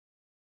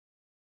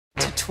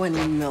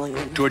20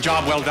 million. To a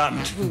job well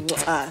done.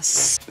 To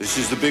us. This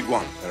is the big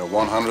one. There are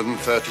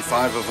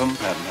 135 of them.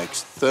 That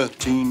makes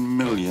 13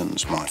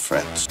 millions, my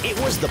friends. It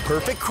was the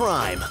perfect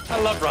crime. I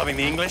love robbing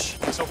the English.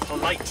 They're so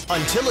polite.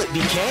 Until it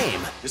became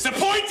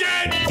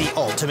Disappointed! the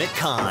ultimate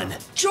con.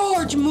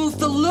 George moved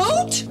the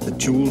loot? The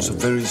jewels are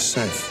very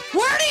safe.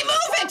 Where'd he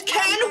move it,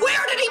 Ken?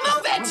 Where did he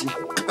move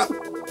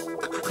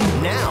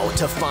it? Now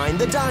to find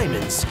the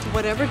diamonds,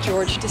 Whatever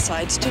George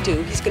decides to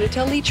do, he's going to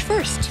tell Leach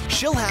first.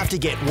 she'll have to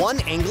get one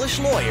English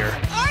lawyer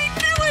I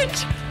knew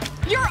it!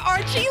 You're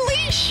Archie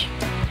Leach.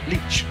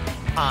 Leach.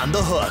 on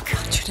the hook.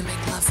 I want you to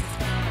make love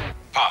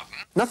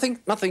with me.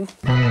 Nothing.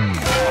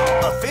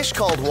 A Fish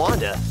Called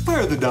Wanda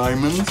Where are the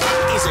diamonds?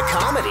 is a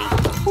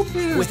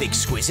comedy with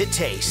exquisite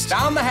taste.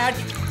 Down the hatch.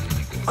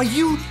 Are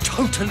you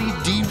totally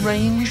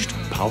deranged?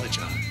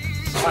 Apologize.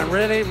 I'm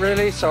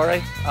really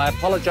sorry. I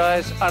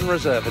apologize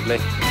unreservedly.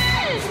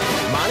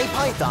 Monty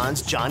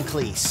Python's John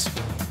Cleese.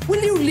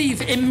 Will you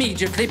leave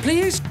immediately,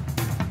 please?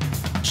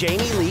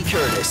 Jamie Lee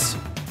Curtis.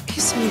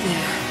 Kiss me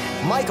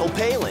there. Michael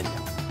Palin.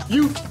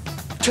 You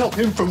tell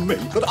him from me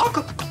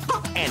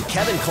that And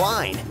Kevin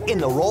Kline in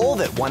the role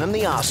that won him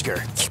the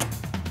Oscar.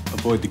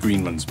 Avoid the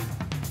green ones.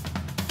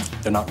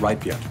 They're not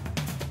ripe yet.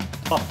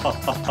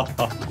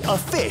 A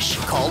Fish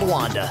Called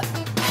Wanda.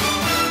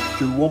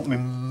 Do you want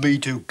me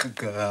to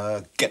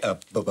get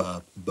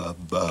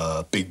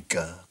a big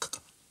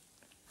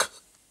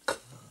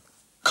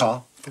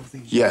car?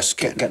 Yes,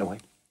 get away.